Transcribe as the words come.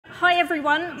Hi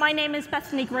everyone, my name is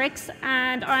Bethany Griggs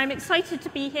and I'm excited to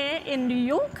be here in New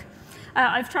York.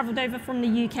 I've traveled over from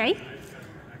the UK.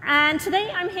 And today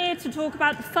I'm here to talk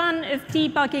about the fun of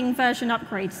debugging version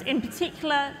upgrades, in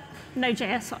particular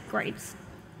Node.js upgrades.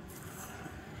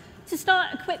 To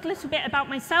start, a quick little bit about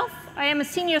myself. I am a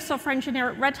senior software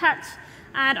engineer at Red Hat,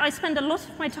 and I spend a lot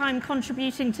of my time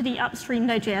contributing to the upstream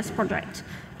Node.js project.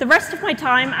 The rest of my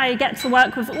time, I get to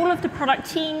work with all of the product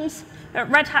teams at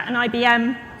Red Hat and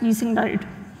IBM using Node.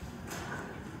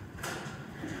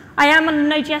 I am on the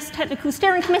Node.js technical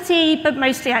steering committee, but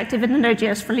mostly active in the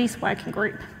Node.js release working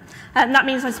group. That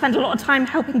means I spend a lot of time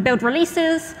helping build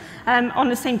releases on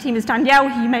the same team as Danielle,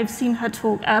 who you may have seen her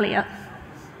talk earlier.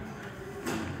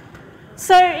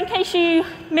 So in case you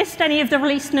missed any of the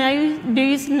release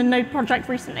news in the Node project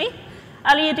recently,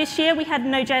 earlier this year we had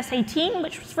Node.js 18,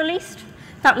 which was released.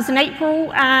 That was in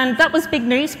April, and that was big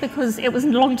news because it was a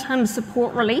long-term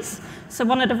support release. So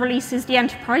one of the releases the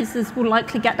enterprises will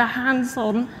likely get their hands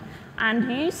on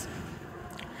and use.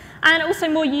 And also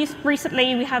more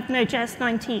recently, we have Node.js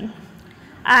 19.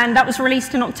 And that was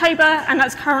released in October, and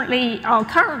that's currently our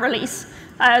current release.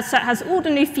 So it has all the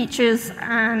new features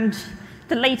and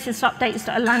the latest updates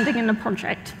that are landing in the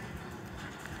project.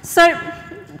 So,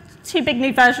 two big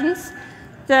new versions.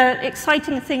 The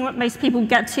exciting thing that most people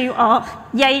get to are,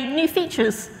 yay, new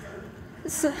features.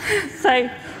 So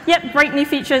yep, great new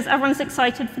features. Everyone's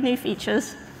excited for new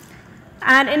features.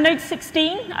 And in Node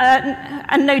 16,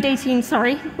 and Node 18,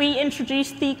 sorry, we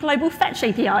introduced the global fetch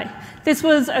API. This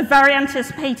was a very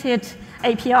anticipated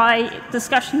API.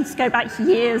 Discussions go back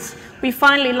years. We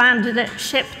finally landed it,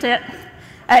 shipped it.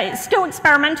 It's still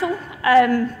experimental,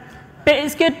 but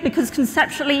it's good because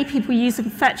conceptually, people using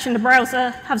fetch in the browser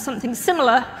have something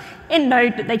similar in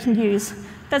Node that they can use.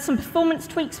 There's some performance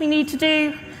tweaks we need to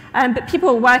do, but people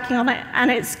are working on it,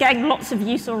 and it's getting lots of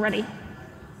use already.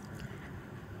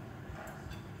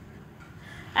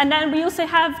 And then we also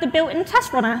have the built-in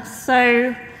test runner.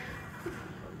 So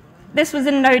this was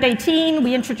in Node 18.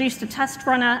 We introduced a test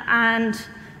runner, and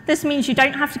this means you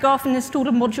don't have to go off and install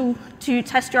a module to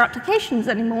test your applications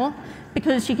anymore,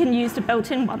 because you can use the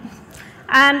built-in one.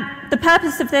 And the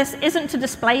purpose of this isn't to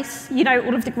displace,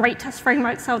 all of the great test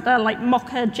frameworks out there like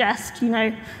Mocha, Jest,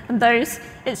 and those.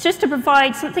 It's just to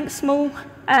provide something small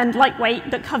and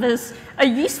lightweight that covers a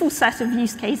useful set of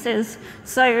use cases.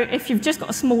 So if you've just got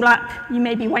a small app, you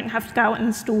maybe won't have to go out and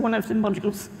install one of the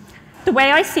modules. The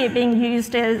way I see it being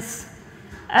used is,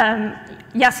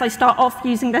 yes, I start off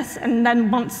using this, and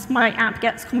then once my app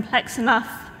gets complex enough,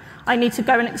 I need to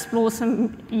go and explore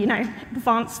some,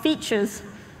 advanced features.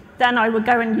 Then I would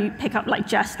go and pick up like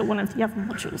Jest or one of the other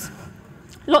modules.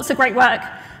 Lots of great work,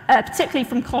 particularly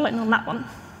from Colin on that one.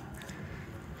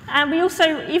 And we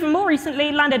also, even more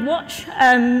recently, landed Watch.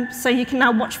 So you can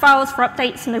now watch files for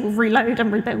updates, and they will reload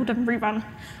and rebuild and rerun.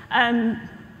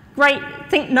 Great.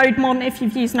 Think NodeMon. If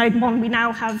you've used NodeMon, we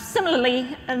now have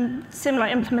similar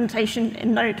implementation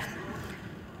in Node.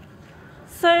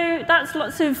 So that's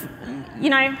lots of,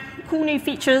 cool new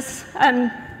features.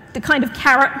 The kind of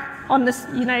carrot on this,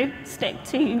 stick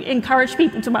to encourage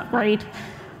people to upgrade.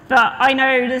 But I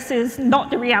know this is not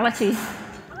the reality.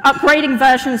 Upgrading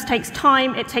versions takes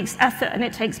time, it takes effort, and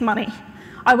it takes money.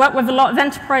 I work with a lot of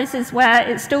enterprises where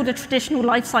it's still the traditional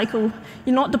life cycle.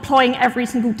 You're not deploying every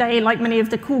single day like many of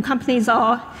the cool companies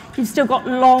are. You've still got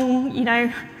long,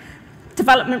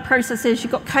 development processes.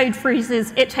 You've got code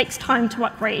freezes. It takes time to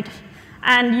upgrade.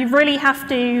 And you really have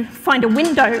to find a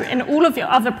window in all of your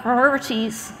other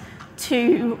priorities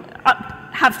to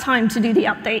have time to do the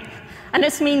update. And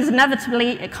this means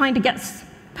inevitably it kind of gets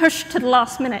pushed to the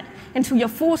last minute until you're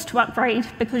forced to upgrade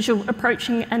because you're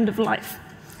approaching end of life.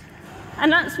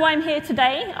 And that's why I'm here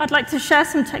today. I'd like to share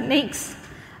some techniques,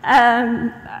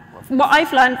 what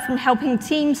I've learned from helping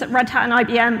teams at Red Hat and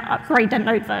IBM upgrade their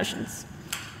Node versions.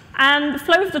 And the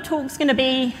flow of the talk is going to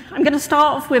be, I'm going to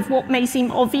start off with what may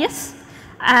seem obvious,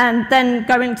 and then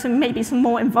go into maybe some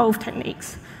more involved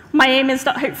techniques. My aim is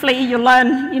that hopefully you'll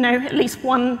learn, at least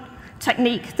one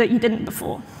technique that you didn't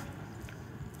before.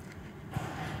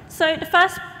 So the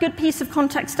first good piece of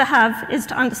context to have is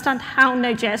to understand how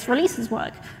Node.js releases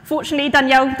work. Fortunately,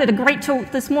 Danielle did a great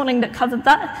talk this morning that covered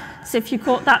that, so if you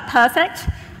caught that, perfect.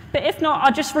 But if not,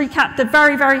 I'll just recap the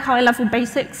very, very high-level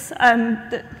basics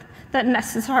that are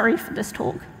necessary for this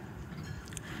talk.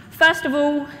 First of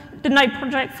all, the Node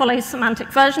project follows semantic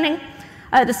versioning,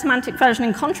 the semantic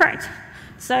versioning contract.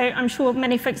 So I'm sure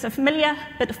many folks are familiar,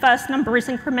 but the first number is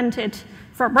incremented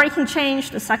for a breaking change,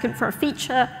 the second for a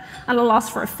feature, and the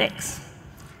last for a fix.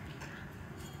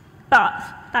 But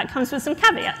that comes with some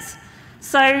caveats.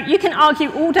 So you can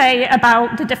argue all day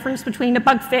about the difference between a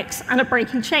bug fix and a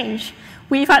breaking change.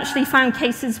 We've actually found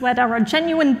cases where there are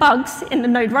genuine bugs in the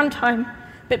node runtime,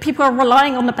 but people are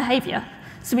relying on the behavior.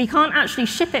 So we can't actually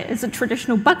ship it as a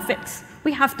traditional bug fix.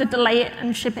 We have to delay it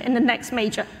and ship it in the next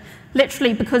major,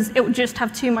 literally because it would just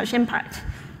have too much impact.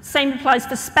 Same applies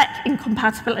for spec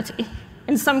incompatibility.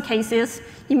 In some cases,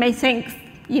 you may think,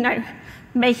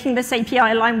 making this API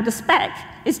align with the spec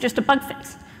is just a bug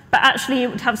fix. But actually, it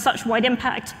would have such wide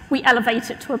impact, we elevate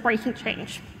it to a breaking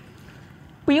change.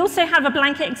 We also have a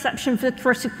blanket exception for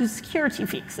critical security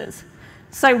fixes.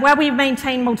 So where we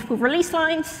maintain multiple release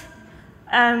lines,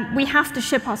 we have to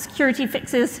ship our security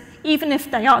fixes, even if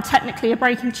they are technically a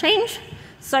breaking change.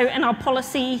 So in our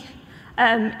policy,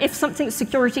 if something's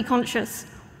security conscious,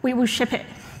 we will ship it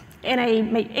in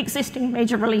an existing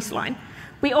major release line.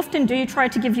 We often do try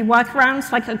to give you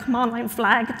workarounds, like a command line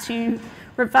flag, to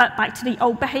revert back to the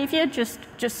old behavior, just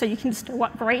so you can still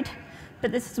upgrade.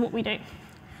 But this is what we do.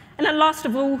 And then last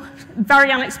of all,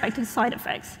 very unexpected side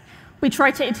effects. We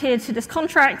try to adhere to this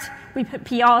contract. We put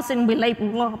PRs in. We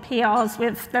label our PRs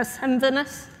with their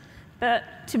senderness. But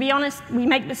to be honest, we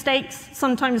make mistakes.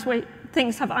 Sometimes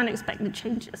things have unexpected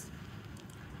changes.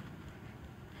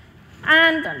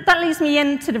 And that leads me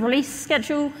into the release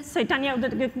schedule. So Danielle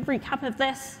did a good recap of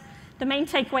this. The main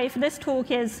takeaway for this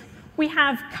talk is we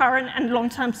have current and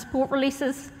long-term support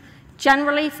releases.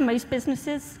 Generally, for most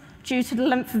businesses, due to the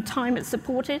length of time it's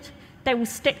supported, they will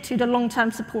stick to the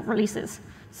long-term support releases.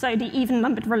 So the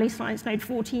even-numbered release lines, node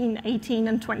 14, 18,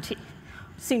 and 20,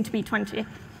 soon to be 20.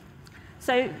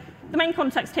 So the main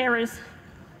context here is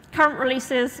current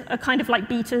releases are kind of like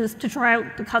betas to try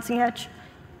out the cutting edge.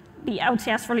 The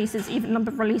LTS releases,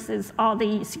 even-numbered releases, are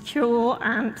the secure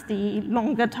and the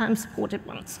longer-term supported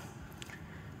ones.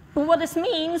 But what this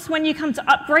means when you come to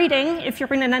upgrading, if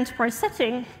you're in an enterprise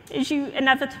setting, is you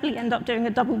inevitably end up doing a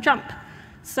double jump.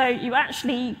 So you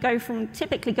actually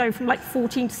typically go from like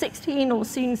 14 to 16 or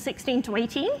soon 16 to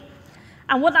 18.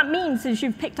 And what that means is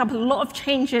you've picked up a lot of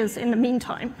changes in the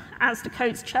meantime as the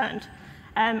code's churned.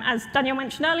 As Daniel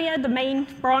mentioned earlier, the main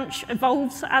branch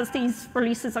evolves as these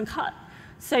releases are cut.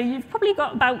 So you've probably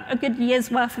got about a good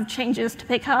year's worth of changes to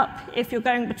pick up if you're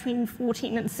going between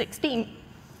 14 and 16.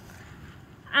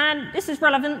 And this is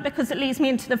relevant because it leads me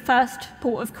into the first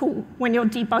port of call when you're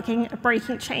debugging a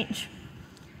breaking change.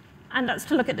 And that's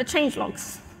to look at the change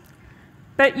logs.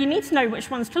 But you need to know which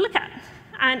ones to look at.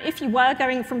 And if you were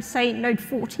going from, say, node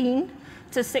 14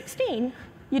 to 16,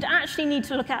 you'd actually need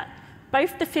to look at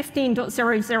both the 15.00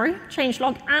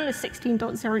 changelog and the 16.00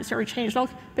 changelog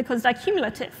because they're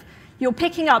cumulative. You're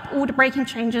picking up all the breaking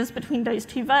changes between those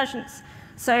two versions.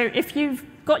 So if you've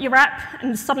got your app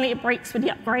and suddenly it breaks with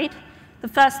the upgrade, the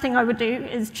first thing I would do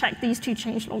is check these two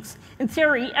changelogs. In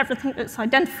theory, everything that's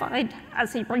identified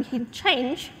as a breaking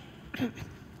change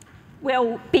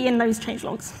will be in those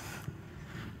changelogs.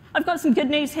 I've got some good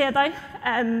news here, though.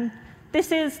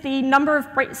 This is the number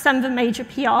of 7 major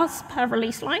PRs per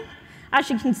release line.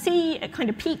 As you can see, it kind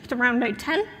of peaked around node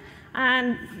 10.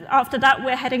 And after that,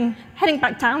 we're heading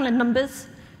back down in numbers,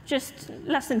 just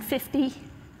less than 50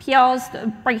 PRs that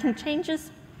are breaking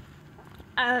changes.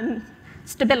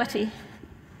 Stability.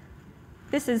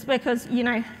 This is because,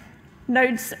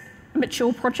 Node's a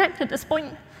mature project at this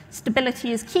point.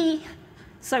 Stability is key.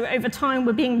 So over time,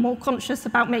 we're being more conscious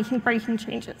about making breaking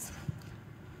changes.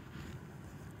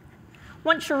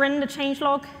 Once you're in the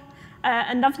changelog,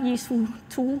 another useful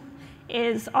tool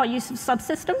is our use of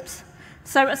subsystems.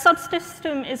 So a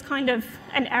subsystem is kind of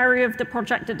an area of the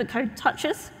project that the code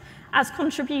touches. As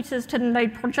contributors to the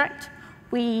Node project,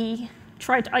 we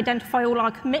try to identify all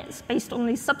our commits based on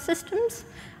these subsystems.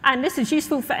 And this is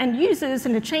useful for end users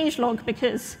in a changelog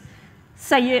because,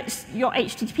 say your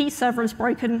HTTP server is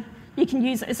broken, you can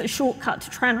use it as a shortcut to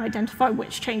try and identify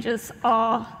which changes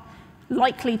are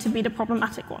likely to be the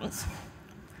problematic ones.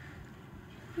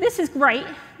 This is great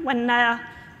when there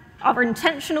are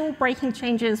intentional breaking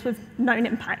changes with known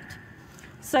impact.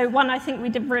 So one I think we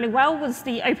did really well was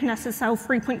the OpenSSL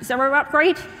 3.0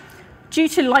 upgrade. Due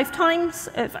to lifetimes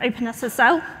of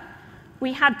OpenSSL,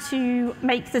 we had to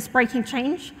make this breaking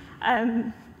change.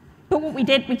 But what we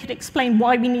did, we could explain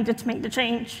why we needed to make the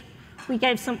change. We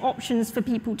gave some options for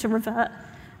people to revert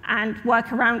and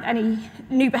work around any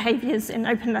new behaviors in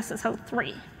OpenSSL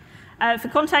 3. For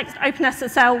context,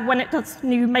 OpenSSL, when it does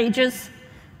new majors,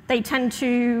 they tend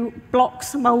to block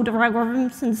some older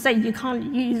algorithms and say you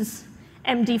can't use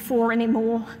MD4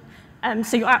 anymore,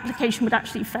 so your application would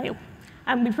actually fail.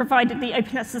 And we provided the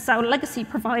OpenSSL legacy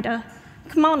provider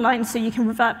command line so you can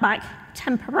revert back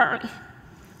temporarily.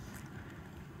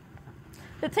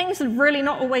 But things are really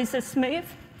not always this smooth.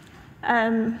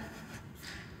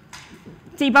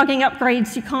 debugging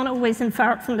upgrades, you can't always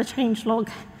infer it from the changelog.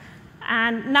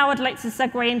 And now I'd like to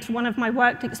segue into one of my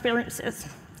worked experiences.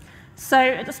 So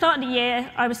at the start of the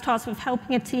year, I was tasked with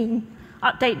helping a team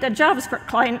update their JavaScript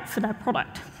client for their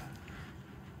product.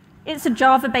 It's a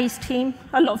Java-based team,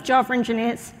 a lot of Java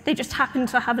engineers. They just happen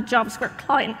to have a JavaScript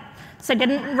client, so they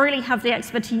didn't really have the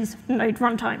expertise of Node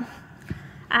runtime.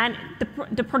 And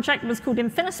the project was called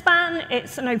Infinispan.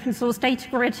 It's an open source data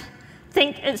grid.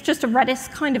 Think it's just a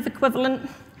Redis kind of equivalent.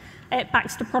 It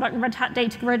backs the product Red Hat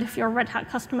data grid if you're a Red Hat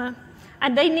customer.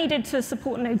 And they needed to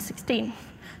support Node 16.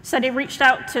 So they reached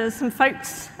out to some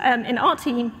folks in our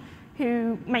team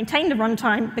who maintained the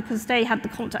runtime because they had the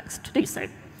context to do so.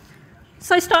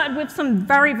 So I started with some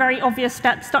very, very obvious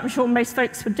steps that I'm sure most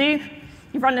folks would do.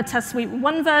 You run the test suite with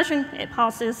one version, it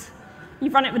passes.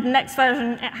 You run it with the next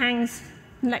version, it hangs.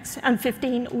 And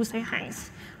 15 also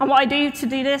hangs. And what I do to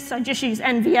do this, I just use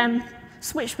NVM,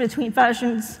 switch between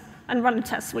versions, and run the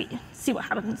test suite, see what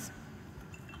happens.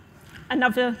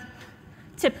 Another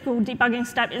typical debugging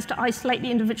step is to isolate the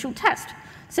individual test.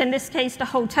 So in this case, the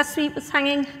whole test suite was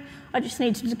hanging. I just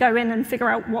needed to go in and figure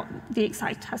out what the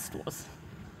exact test was.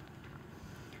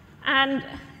 And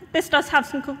this does have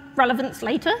some relevance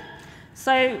later.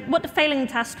 So what the failing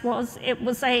test was, it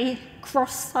was a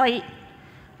cross-site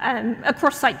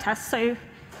test. So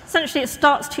essentially, it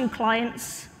starts two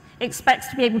clients, expects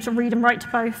to be able to read and write to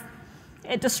both.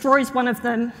 It destroys one of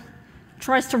them,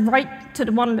 tries to write to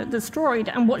the one that destroyed,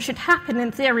 and what should happen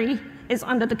in theory is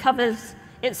under the covers,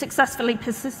 it successfully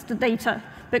persists the data,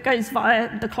 but goes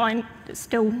via the client that's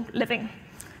still living.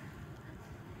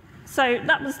 So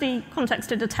that was the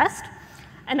context of the test.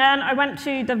 And then I went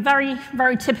to the very,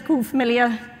 very typical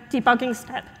familiar debugging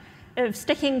step of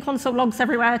sticking console logs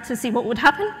everywhere to see what would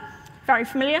happen. Very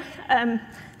familiar.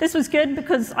 This was good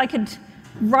because I could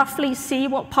roughly see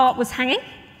what part was hanging.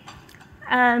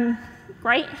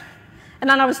 Great. And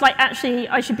then I was like, actually,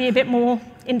 I should be a bit more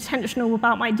intentional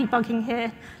about my debugging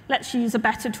here. Let's use a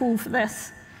better tool for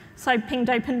this. So I pinged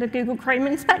open the Google Chrome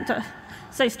Inspector.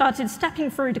 So I started stepping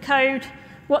through the code,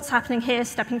 what's happening here,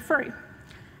 stepping through.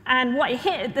 And what I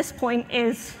hit at this point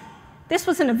is, this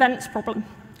was an events problem.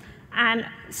 And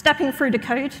stepping through the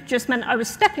code just meant I was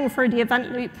stepping through the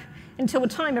event loop until the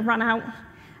timer ran out,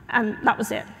 and that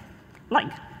was it.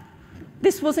 Like,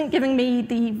 this wasn't giving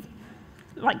me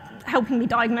helping me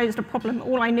diagnose the problem.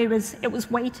 All I knew is it was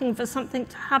waiting for something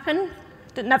to happen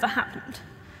that never happened.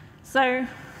 So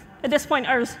at this point,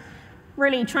 I was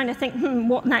really trying to think,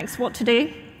 what next, what to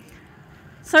do?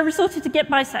 So I resorted to git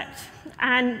bisect.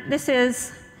 And this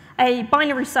is a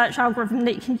binary search algorithm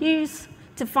that you can use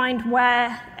to find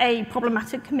where a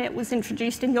problematic commit was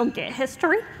introduced in your Git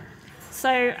history. So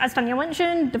as Daniel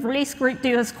mentioned, the release group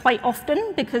do this quite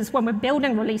often because when we're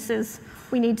building releases,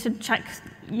 we need to check,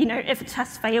 if a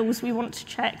test fails, we want to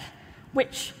check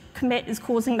which commit is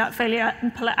causing that failure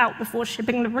and pull it out before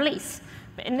shipping the release.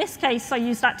 But in this case, I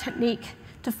used that technique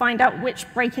to find out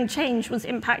which breaking change was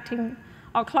impacting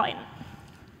our client.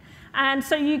 And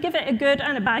so you give it a good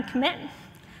and a bad commit,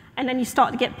 and then you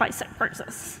start the git bisect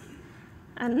process.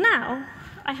 And now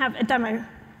I have a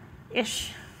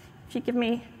demo-ish. If you give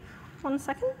me 1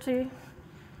 second to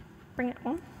bring it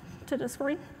on to the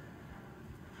screen.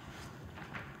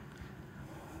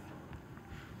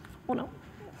 Or not.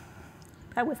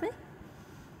 Bear with me.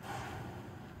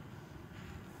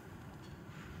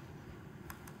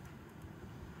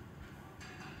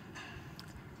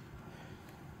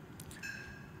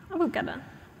 I will get it.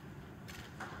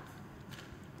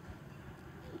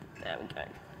 There we go.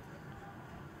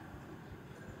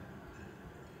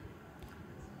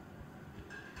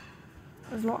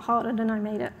 It was a lot harder than I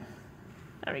made it.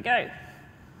 There we go.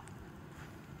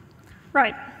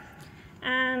 Right.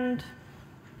 And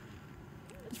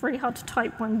it's really hard to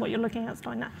type when what you're looking at is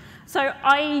doing that. So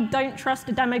I don't trust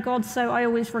the demo gods, so I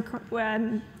always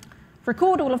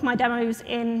record all of my demos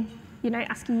in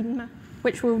ASCII,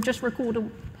 which will just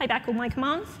play back all my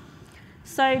commands.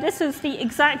 So this is the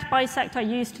exact bisect I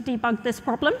used to debug this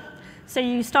problem. So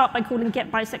you start by calling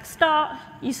git bisect start.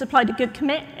 You supply the good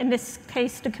commit. In this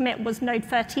case, the commit was node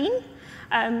 13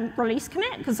 release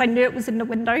commit, because I knew it was in the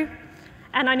window.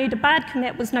 And I knew the bad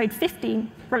commit was node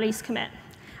 15 release commit.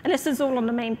 And this is all on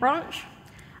the main branch.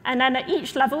 And then at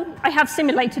each level, I have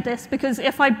simulated this, because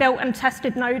if I built and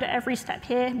tested Node at every step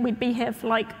here, we'd be here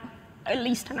for at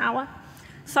least an hour.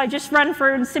 So I just ran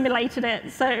through and simulated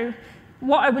it. So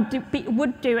what I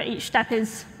would do at each step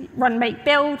is run make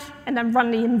build, and then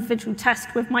run the individual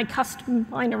test with my custom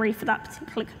binary for that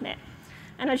particular commit.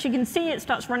 And as you can see, it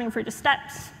starts running through the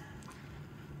steps.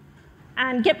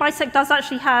 And git bisect does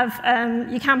actually have,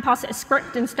 you can pass it a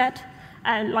script instead.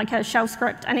 like a shell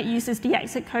script, and it uses the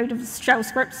exit code of the shell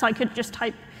script, so I could just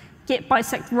type git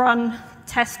bisect run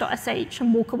test.sh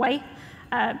and walk away.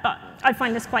 But I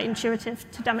find this quite intuitive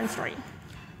to demonstrate.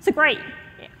 So great.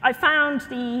 I found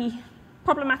the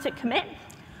problematic commit,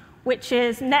 which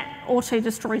is net auto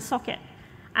destroy socket.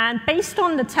 And based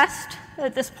on the test,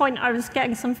 at this point, I was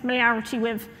getting some familiarity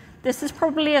with this is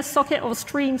probably a socket or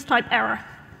streams type error.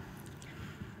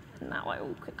 Now I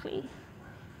will quickly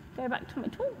go back to my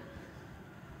tool.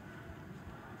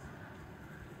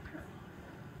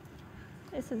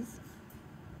 This is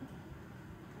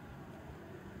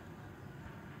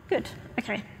good.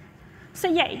 OK. So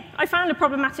yay, I found a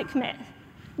problematic commit.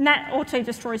 Net auto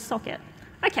destroys socket.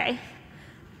 OK.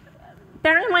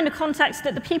 Bearing in mind the context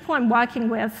that the people I'm working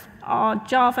with are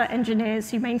Java engineers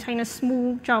who maintain a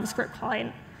small JavaScript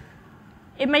client,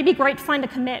 it may be great to find a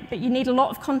commit, but you need a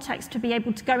lot of context to be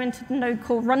able to go into the Node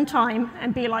core runtime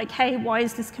and be like, hey, why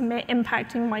is this commit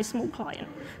impacting my small client?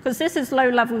 Because this is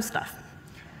low-level stuff.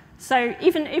 So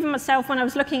even myself, when I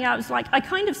was looking at it, I was like, I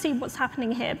kind of see what's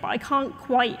happening here, but I can't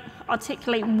quite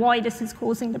articulate why this is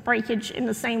causing the breakage in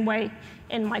the same way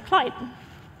in my client.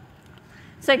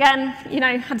 So again,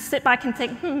 had to sit back and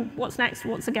think, what's next,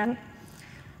 what's again?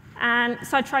 And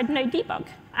so I tried node debug.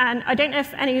 And I don't know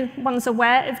if anyone's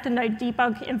aware of the node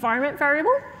debug environment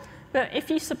variable, but if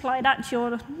you supply that to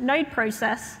your node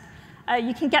process,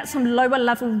 you can get some lower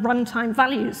level runtime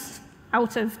values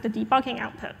out of the debugging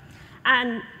output.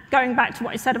 And going back to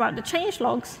what I said about the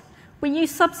changelogs, we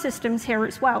use subsystems here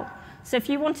as well. So if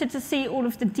you wanted to see all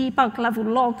of the debug level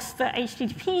logs for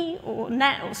HTTP or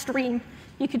net or stream,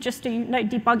 you could just do node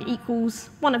debug equals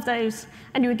one of those,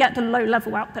 and you would get the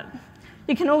low-level output.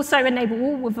 You can also enable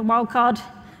all with a wildcard,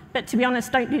 but to be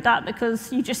honest, don't do that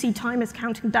because you just see timers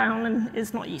counting down and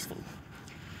it's not useful.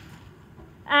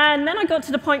 And then I got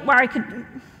to the point where I could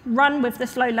run with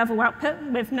this low-level output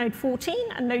with node 14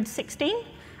 and node 16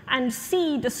 and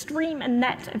see the stream and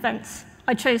net events.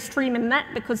 I chose stream and net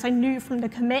because I knew from the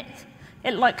commit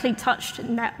it likely touched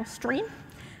net or stream.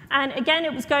 And again,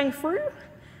 it was going through.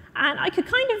 And I could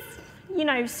kind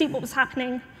of, see what was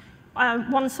happening.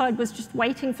 One side was just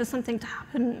waiting for something to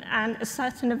happen, and a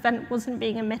certain event wasn't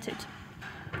being emitted.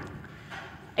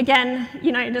 Again,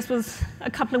 this was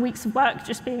a couple of weeks of work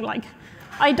just being like,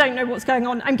 I don't know what's going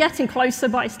on. I'm getting closer,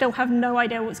 but I still have no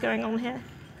idea what's going on here.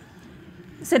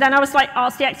 So then I was like,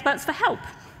 ask the experts for help.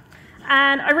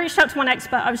 And I reached out to one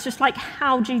expert. I was just like,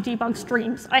 how do you debug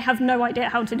streams? I have no idea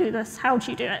how to do this. How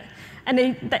do you do it?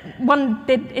 And one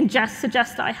did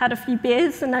suggest that I had a few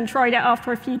beers and then tried it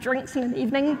after a few drinks in an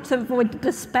evening to avoid the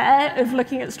despair of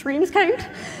looking at streams code.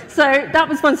 So that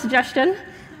was one suggestion.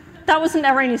 That wasn't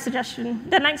their only suggestion.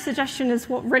 The next suggestion is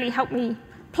what really helped me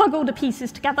plug all the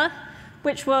pieces together,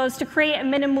 which was to create a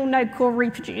minimal node core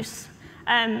reproduce.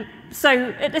 So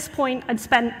at this point, I'd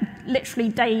spent literally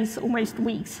days, almost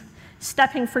weeks,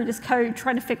 stepping through this code,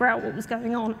 trying to figure out what was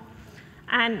going on.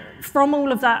 And from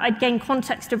all of that, I'd gain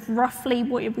context of roughly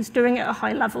what it was doing at a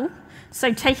high level.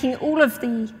 So taking all of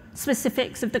the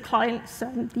specifics of the clients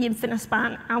and the infinite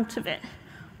span out of it,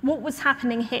 what was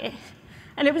happening here?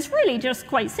 And it was really just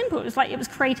quite simple. It was like it was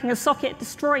creating a socket,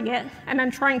 destroying it, and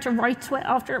then trying to write to it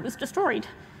after it was destroyed.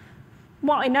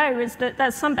 What I know is that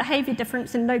there's some behavior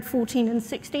difference in node 14 and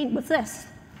 16 with this.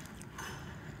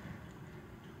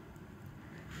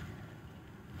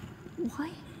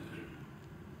 Why?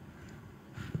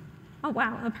 Oh,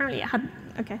 wow, apparently it had,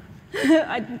 OK.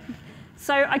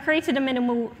 So I created a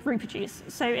minimal reproduce.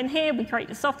 So in here, we create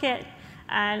the socket,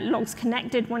 logs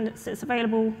connected when it's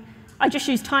available. I just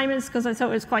used timers because I thought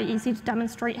it was quite easy to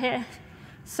demonstrate here.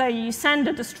 So you send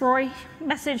a destroy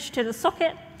message to the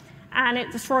socket, and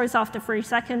it destroys after 3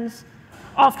 seconds.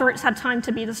 After it's had time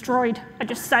to be destroyed, I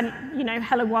just sent,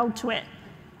 hello world to it.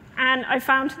 And I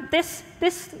found this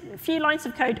few lines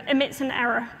of code emits an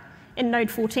error in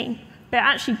node 14. But it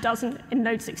actually doesn't in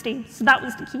node 16. So that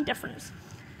was the key difference.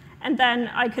 And then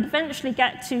I could eventually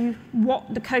get to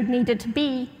what the code needed to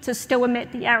be to still emit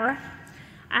the error.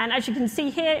 And as you can see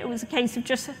here, it was a case of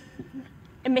just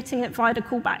emitting it via the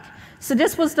callback. So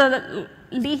this was the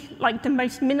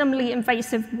most minimally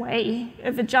invasive way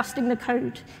of adjusting the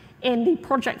code in the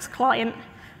project's client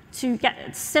to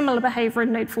get similar behavior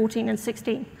in node 14 and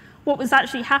 16. What was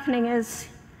actually happening is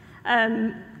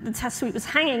the test suite was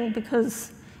hanging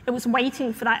because it was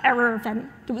waiting for that error event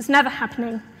that was never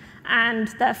happening, and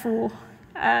therefore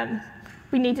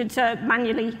we needed to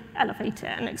manually elevate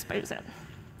it and expose it.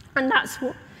 And that's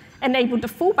what enabled the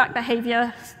fallback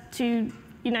behavior to,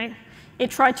 it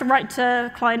tried to write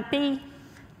to client B.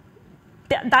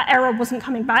 That error wasn't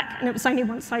coming back, and it was only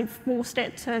once I forced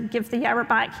it to give the error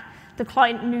back, the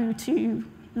client knew to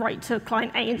write to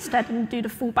client A instead and do the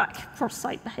fallback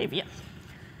cross-site behavior.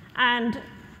 And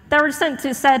their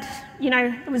incentives said,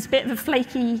 it was a bit of a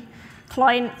flaky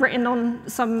client written on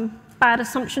some bad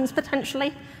assumptions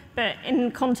potentially, but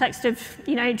in context of,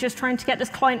 just trying to get this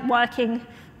client working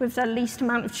with the least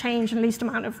amount of change and least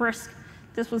amount of risk,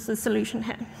 this was the solution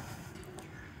here.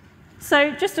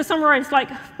 So just to summarize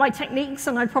my techniques,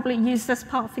 and I'd probably use this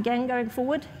path again going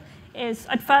forward, is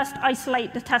I'd first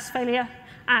isolate the test failure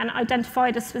and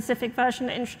identify the specific version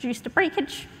that introduced the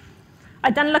breakage.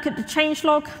 I'd then look at the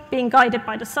changelog being guided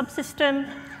by the subsystem.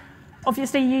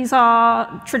 Obviously use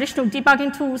our traditional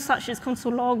debugging tools such as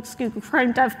console logs, Google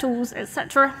Chrome dev tools,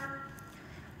 etc.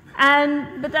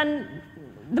 But then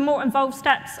the more involved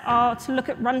steps are to look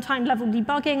at runtime level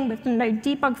debugging with the node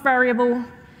debug variable.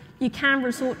 You can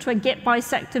resort to a git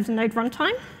bisect of the node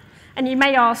runtime. And you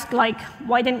may ask,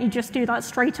 why didn't you just do that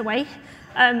straight away?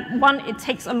 One, it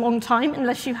takes a long time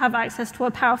unless you have access to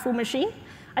a powerful machine.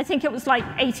 I think it was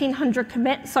 1,800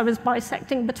 commits I was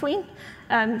bisecting between.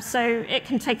 So it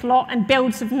can take a lot, and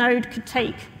builds of Node could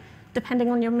take, depending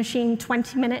on your machine,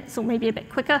 20 minutes or maybe a bit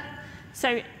quicker.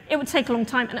 So it would take a long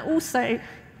time. And also,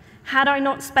 had I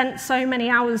not spent so many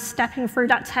hours stepping through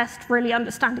that test, really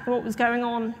understanding what was going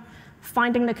on,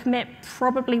 finding the commit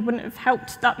probably wouldn't have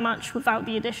helped that much without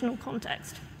the additional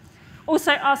context.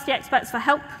 Also, ask the experts for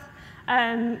help.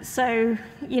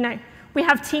 We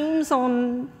have teams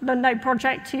on the Node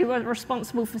project who are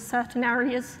responsible for certain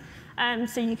areas.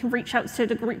 So you can reach out to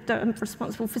the group that are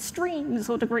responsible for streams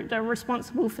or the group that are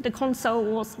responsible for the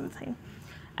console or something.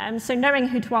 So knowing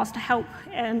who to ask to help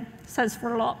says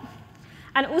for a lot.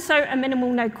 And also a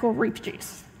minimal node core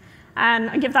reproduce. And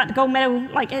I give that the gold medal,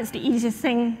 it's the easiest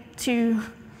thing to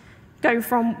go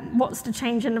from what's the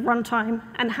change in the runtime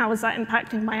and how is that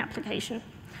impacting my application.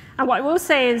 And what I will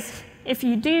say is, if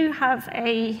you do have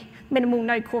a minimal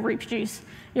node core reproduce,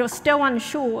 you're still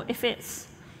unsure if it's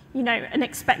an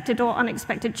expected or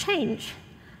unexpected change.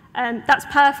 That's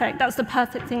perfect. That's the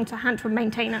perfect thing to hand to a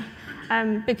maintainer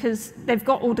because they've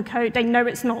got all the code. They know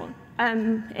it's not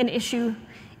an issue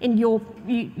in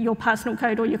your personal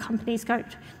code or your company's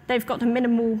code. They've got a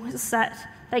minimal set.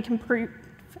 They can prove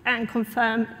and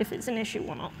confirm if it's an issue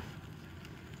or not.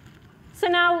 So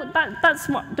now that's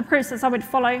what the process I would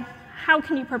follow. How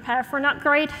can you prepare for an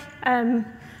upgrade?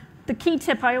 The key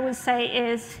tip I always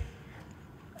say is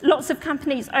lots of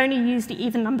companies only use the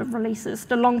even number of releases,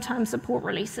 the long-term support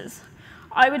releases.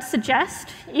 I would suggest,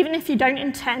 even if you don't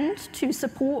intend to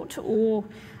support or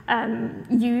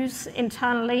use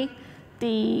internally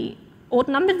the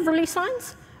odd-numbered release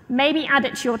lines, maybe add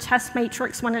it to your test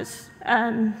matrix when it's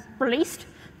released,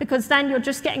 because then you're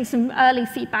just getting some early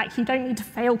feedback. You don't need to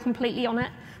fail completely on it.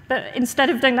 But instead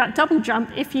of doing that double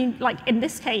jump, if you, in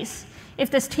this case, if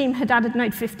this team had added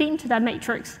node 15 to their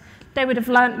matrix, they would have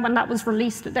learned when that was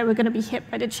released that they were going to be hit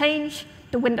by the change.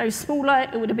 The window's smaller.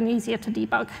 It would have been easier to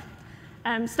debug.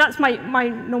 So that's my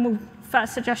normal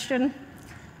first suggestion.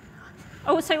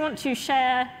 I also want to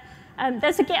share,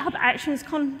 there's a GitHub Actions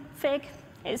config.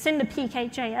 It's in the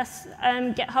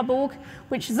pk.js GitHub org,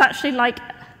 which is actually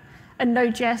a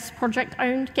Node.js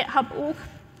project-owned GitHub org.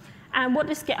 And what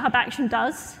this GitHub action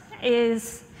does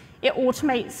is it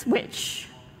automates which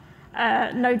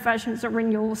Node versions are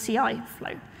in your CI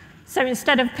flow. So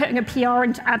instead of putting a PR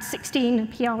in to add 16, a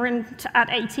PR in to add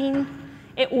 18,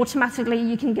 it automatically,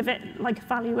 you can give it a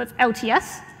value of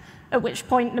LTS, at which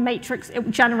point the matrix, it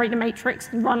will generate a matrix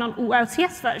and run on all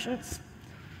LTS versions.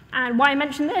 And why I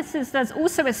mention this is there's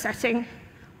also a setting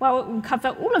where it will cover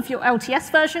all of your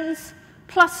LTS versions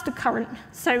plus the current.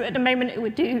 So at the moment, it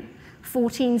would do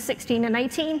 14, 16, and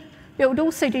 18. But it would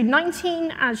also do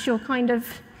 19 as your kind of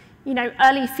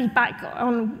early feedback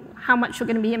on how much you're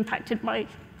going to be impacted by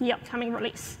the upcoming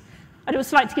release. I'd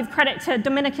also like to give credit to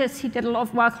Dominicus. He did a lot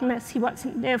of work on this. He works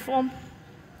in Nearform.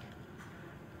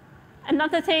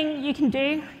 Another thing you can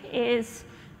do is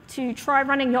to try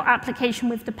running your application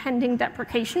with the pending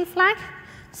deprecation flag.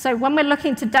 So when we're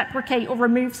looking to deprecate or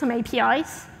remove some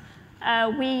APIs,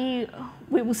 we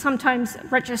will sometimes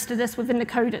register this within the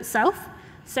code itself.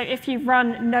 So if you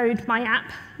run node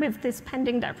myapp with this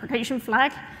pending deprecation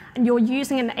flag, and you're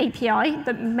using an API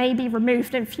that may be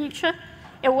removed in future,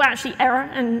 it will actually error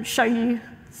and show you,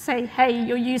 say, hey,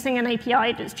 you're using an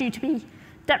API that's due to be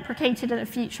deprecated in a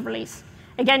future release.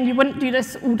 Again, you wouldn't do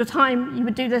this all the time. You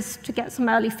would do this to get some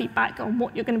early feedback on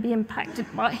what you're going to be impacted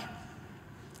by.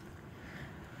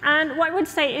 And what I would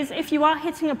say is if you are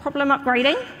hitting a problem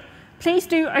upgrading, please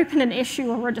do open an issue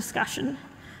or a discussion.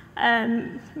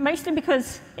 Mostly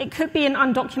because it could be an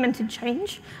undocumented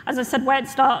change. As I said, where it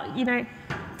starts,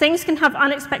 things can have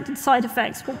unexpected side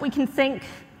effects. What we can think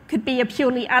could be a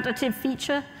purely additive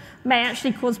feature, may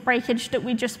actually cause breakage that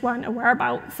we just weren't aware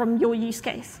about from your use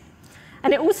case.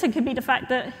 And it also could be the fact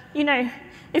that,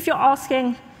 if you're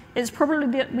asking, it's probably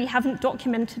that we haven't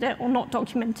documented it or not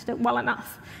documented it well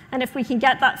enough. And if we can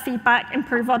get that feedback,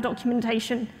 improve our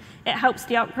documentation, it helps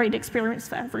the upgrade experience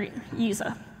for every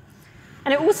user.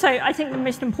 And it also, I think the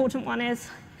most important one is,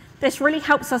 this really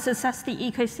helps us assess the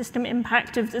ecosystem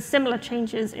impact of the similar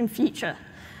changes in future.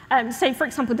 Say, for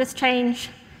example, this change,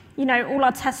 all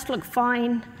our tests look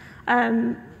fine.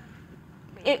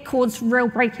 It caused real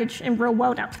breakage in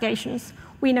real-world applications.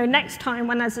 We know next time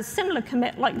when there's a similar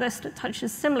commit like this that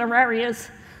touches similar areas,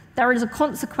 there is a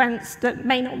consequence that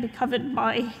may not be covered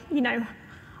by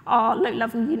our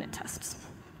low-level unit tests.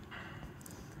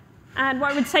 And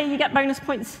what I would say, you get bonus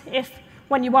points if,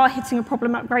 when you are hitting a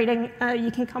problem upgrading,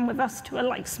 you can come with us to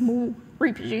a small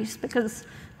reproduce, because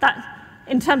that,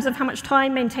 in terms of how much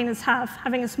time maintainers have,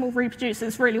 having a small reproduce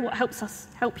is really what helps us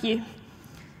help you.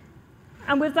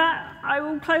 And with that, I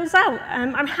will close out.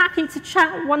 I'm happy to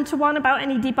chat one-to-one about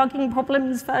any debugging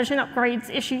problems, version upgrades,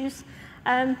 issues.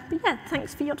 But yeah,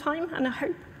 thanks for your time, and I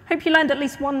hope you learned at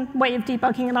least one way of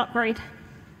debugging an upgrade.